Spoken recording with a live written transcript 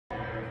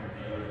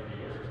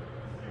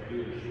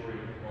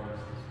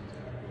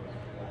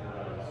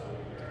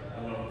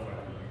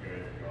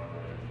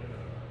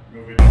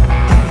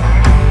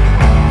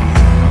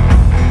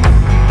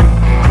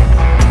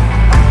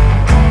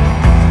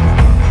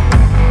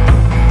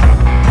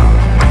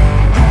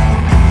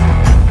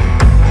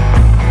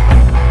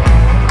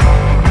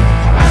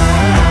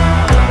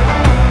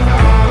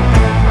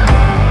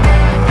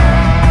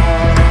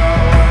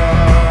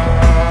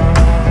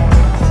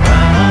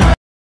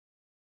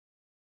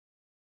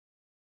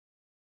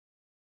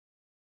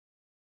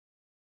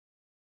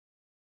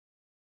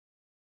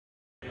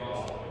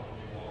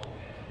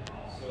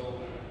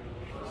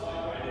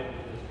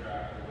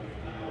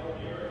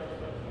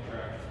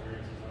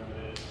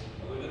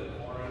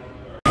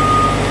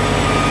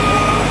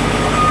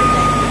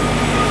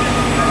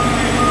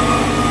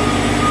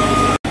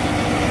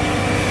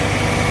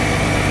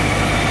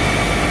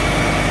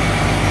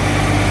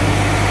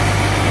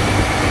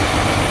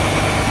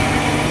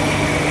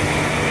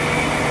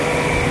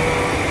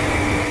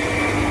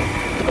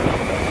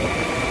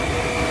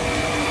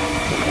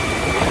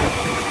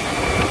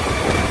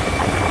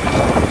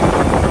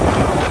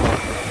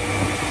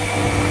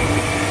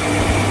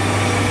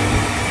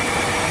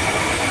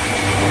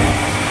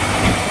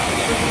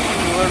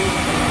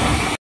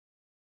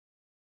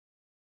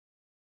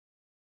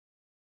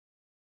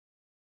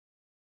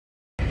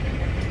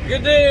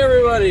Good day,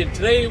 everybody.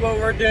 Today what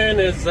we're doing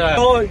is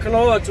hauling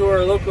canola to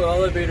our local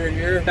elevator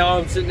here. Now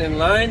I'm sitting in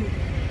line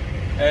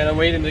and I'm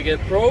waiting to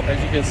get probed.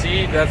 As you can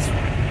see,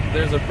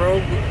 there's a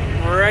probe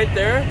right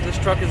there. This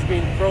truck is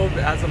being probed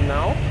as of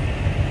now.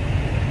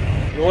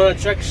 You want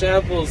to check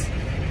samples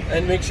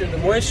and make sure the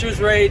moisture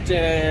is right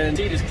and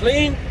seed is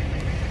clean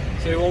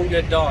so it won't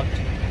get docked.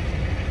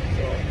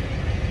 So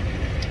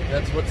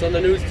that's what's on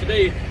the news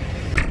today.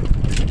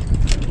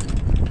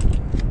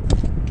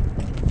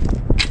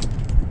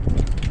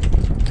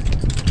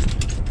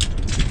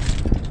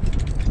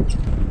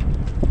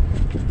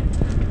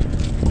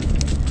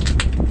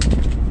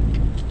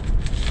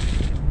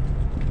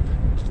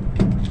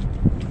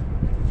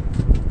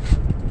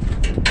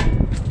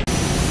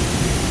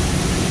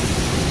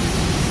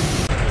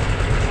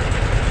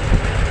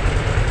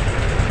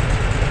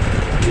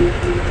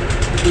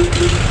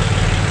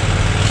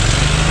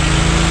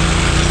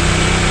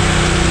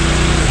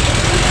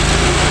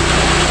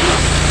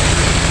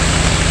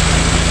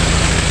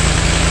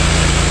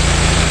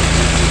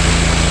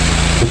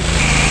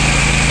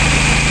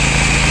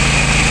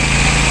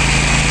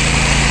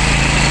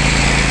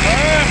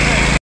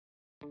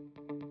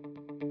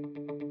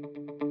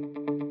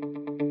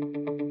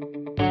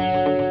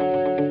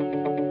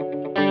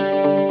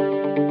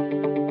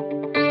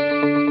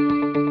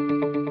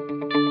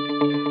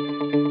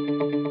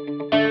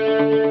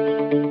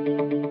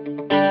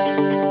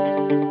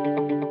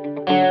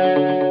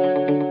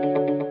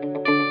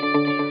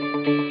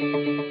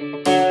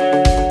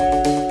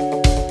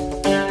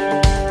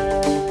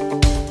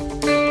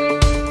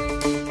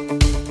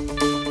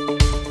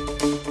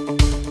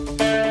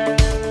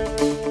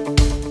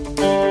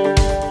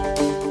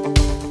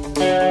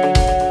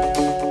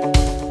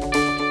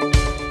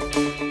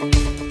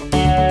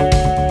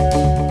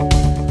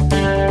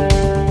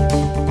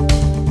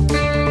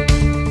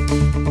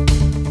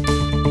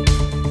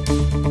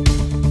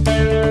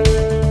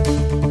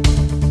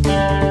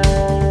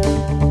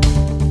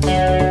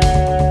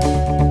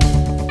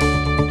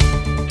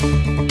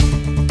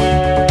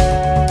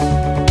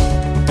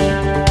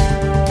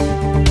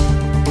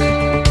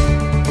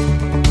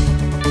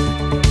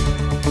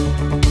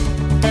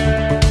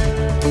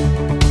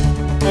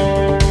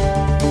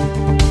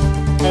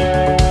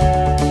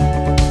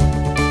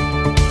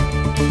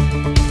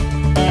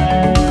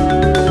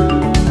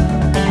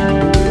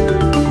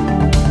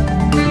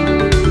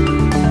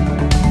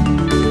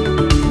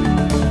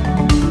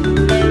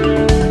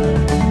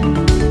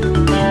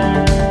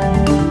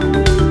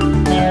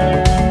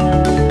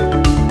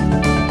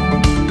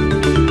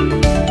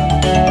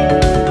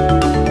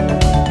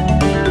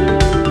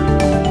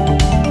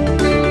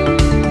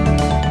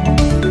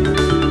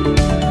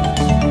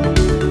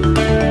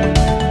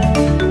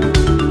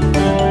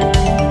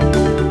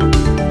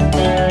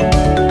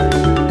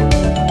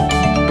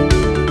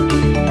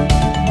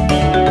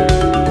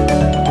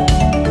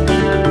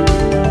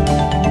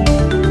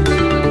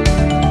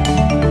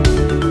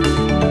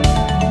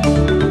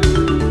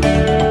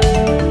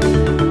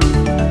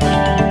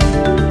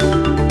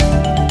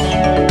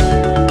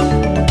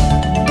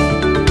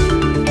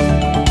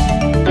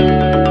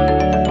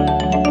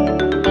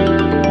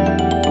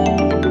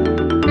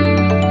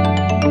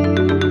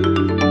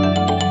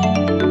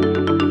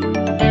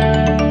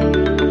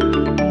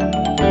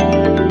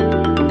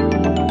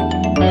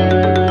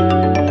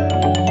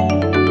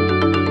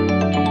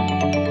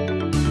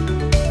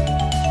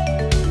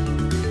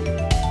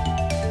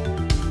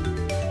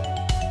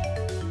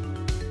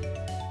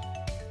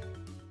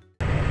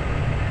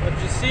 What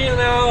you see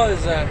now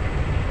is a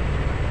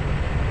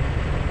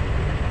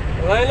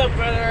lineup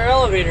at our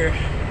elevator.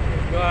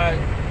 We've got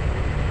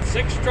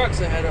 6 trucks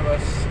ahead of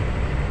us.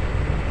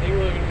 I think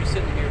we're going to be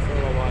sitting here for a